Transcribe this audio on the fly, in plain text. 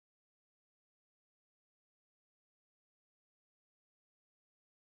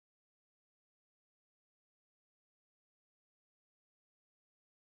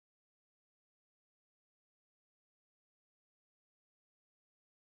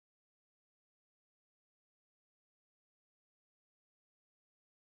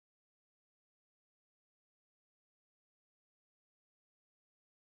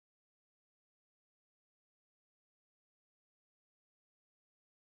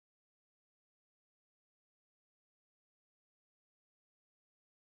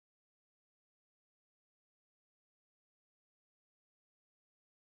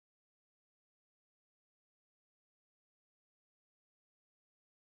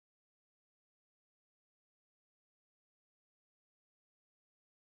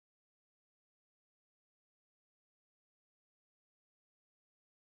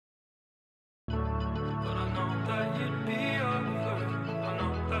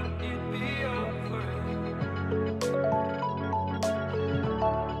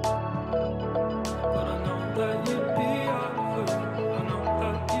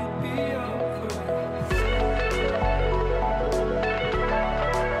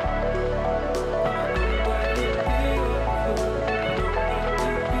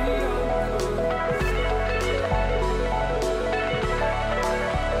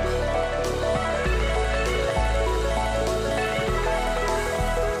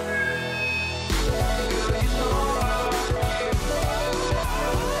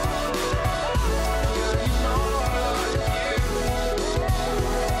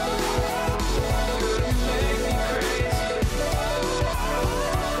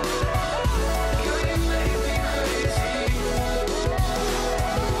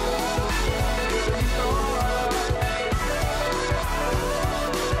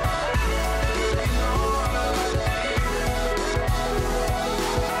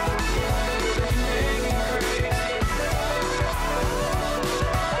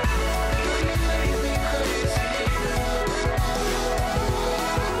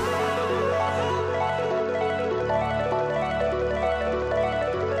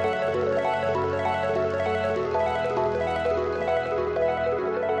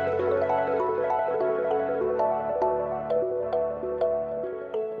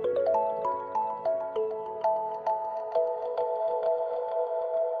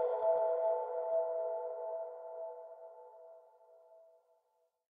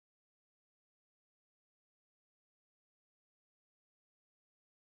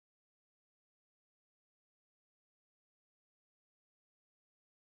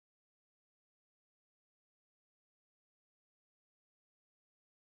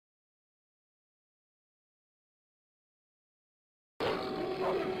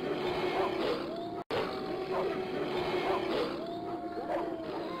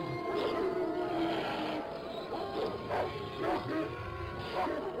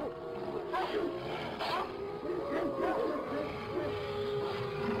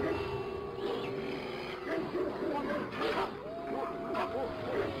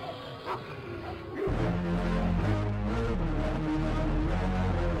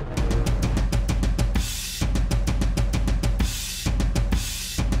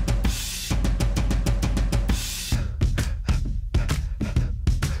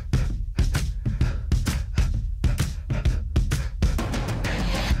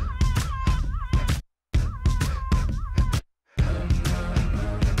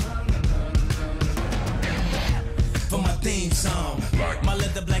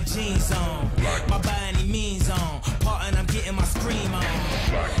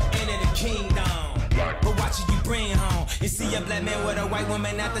green home. You see a black man with a white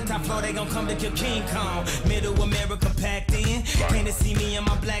woman at the top floor, they gon' come to kill King Kong. Middle America packed in, came to see me in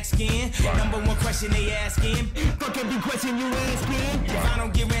my black skin. Number one question they asking, fuck every question you asking. If I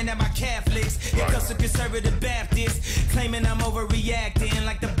don't get ran at by Catholics, it comes to conservative Baptists, claiming I'm overreacting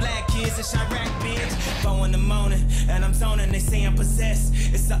like the black kids in Chirac, bitch. 4 in the morning, and I'm zoning, they say I'm possessed.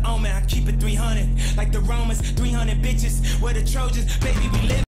 It's an omen, I keep it 300, like the Romans, 300 bitches, where the Trojans, baby, we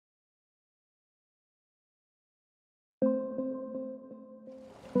live.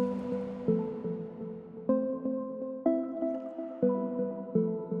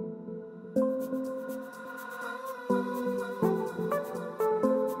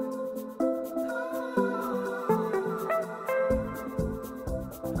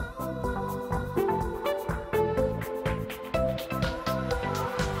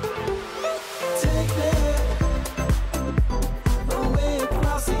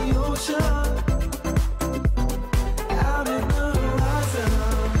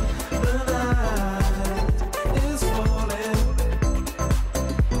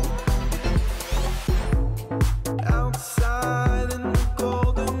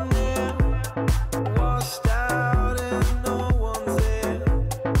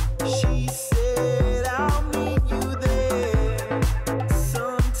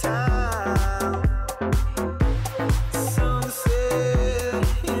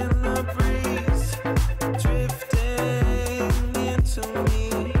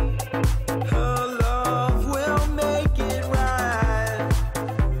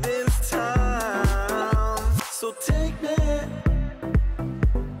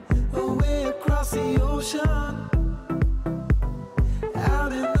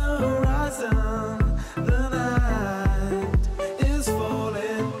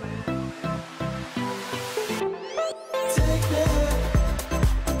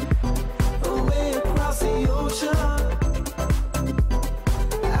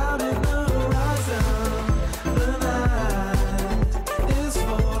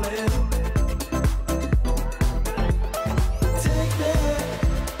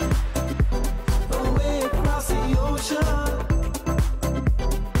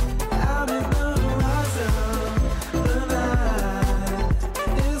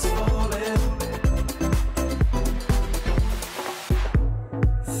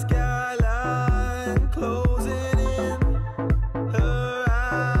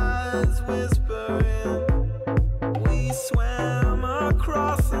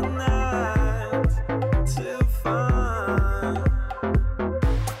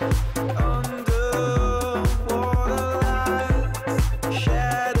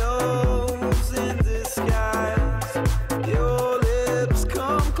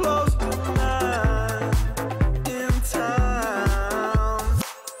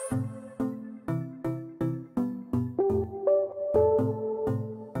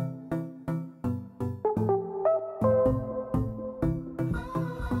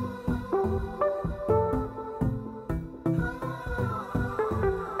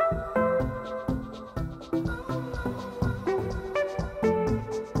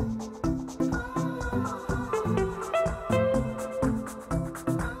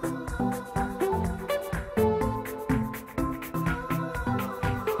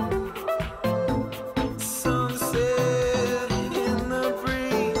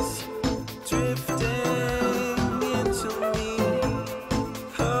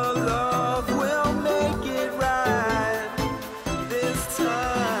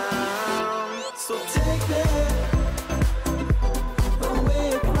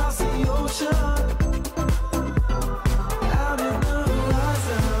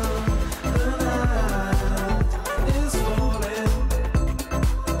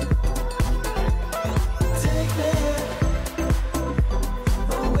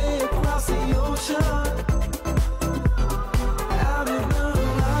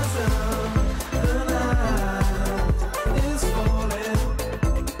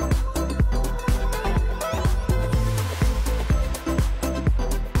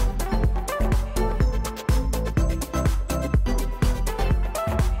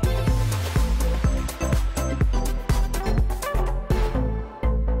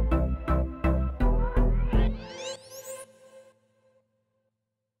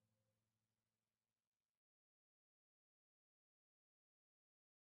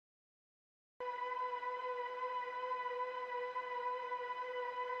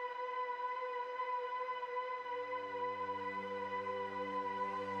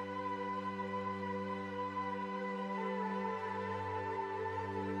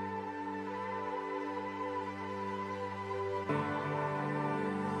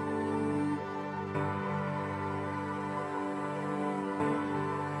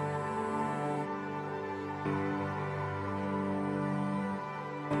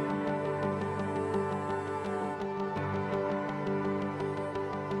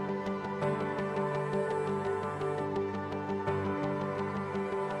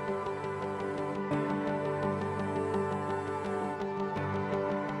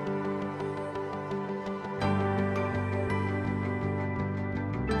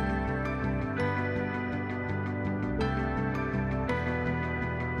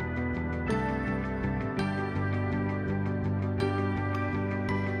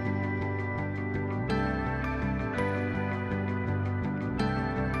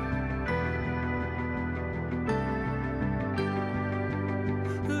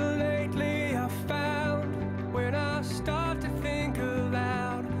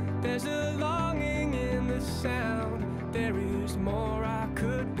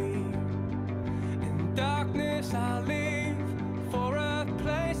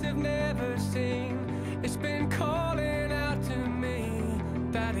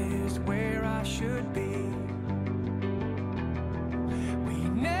 should be. We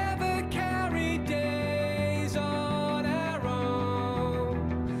never carry days on our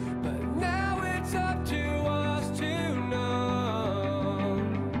own, but now it's up to us to know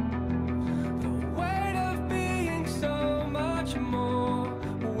the weight of being so much more.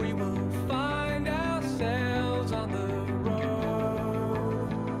 We will find ourselves on the road.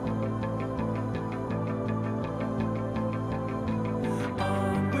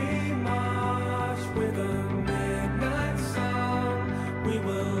 On we march with a midnight song. We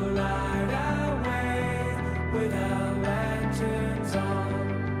will light our way with our lanterns on.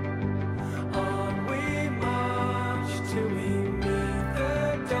 On we march till we meet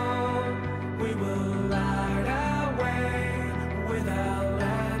the dawn. We will light our way with our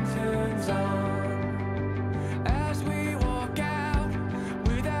lanterns on. As we walk out,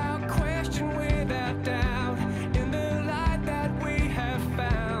 without question, without doubt, in the light that we have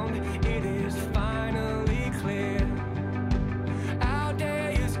found, it is finally clear. Our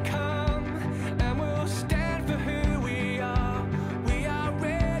day has come, and we'll stand for who we are. We are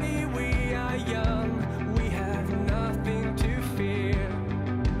ready, we are young, we have nothing to fear.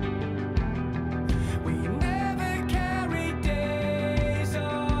 We never carry days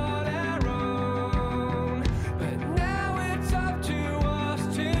on our own, but now it's up to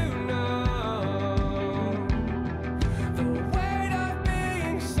us to know the weight of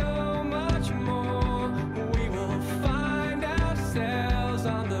being so much more. We will find ourselves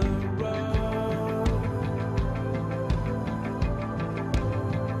on the road.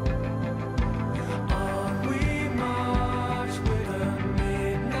 On we march with a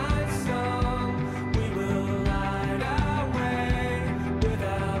midnight song. We will light our way with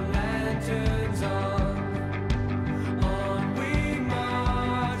our lanterns on. On we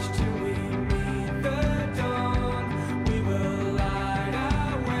march till we meet the dawn. We will light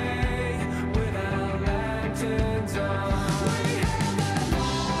our way with our lanterns on. We have the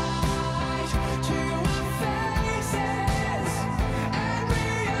light to our faces and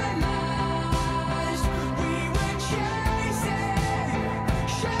realized we were chasing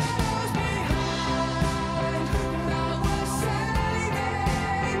shadows behind. Now we're saving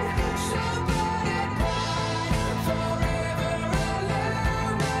so bright and bright, forever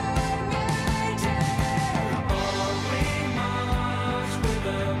illuminated. On we march with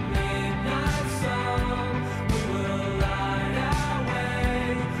a midnight song. We will light our way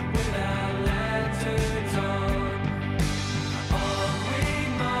with our lanterns on. On we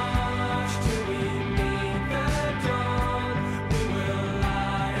march till we meet the dawn. We will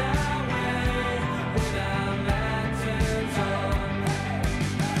light our way with our lanterns on.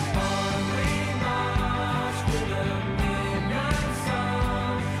 On we march with a midnight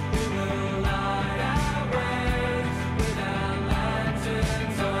song. We will light our way with our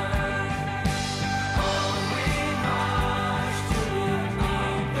lanterns on. On we march till we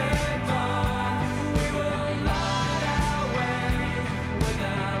meet the dawn. We will light our way with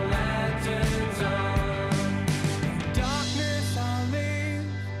our lanterns on. In darkness I'll leave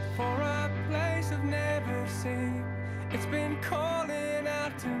for a place I've never seen. It's been calling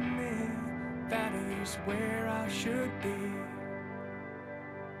out to me. That is where I should be.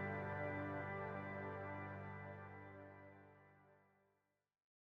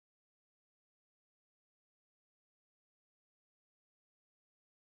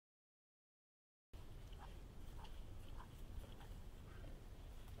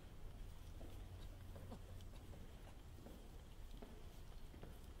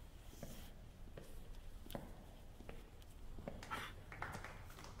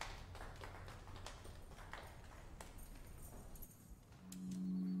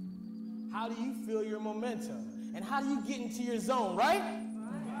 How do you feel your momentum? And how do you get into your zone, right?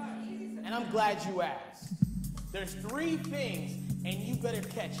 And I'm glad you asked. There's 3 things, and you better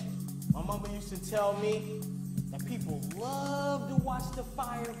catch it. My mama used to tell me that people love to watch the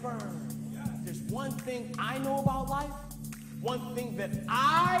fire burn. There's one thing I know about life, one thing that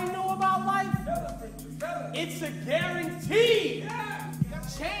I know about life, it's a guarantee.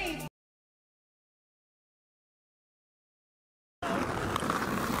 Change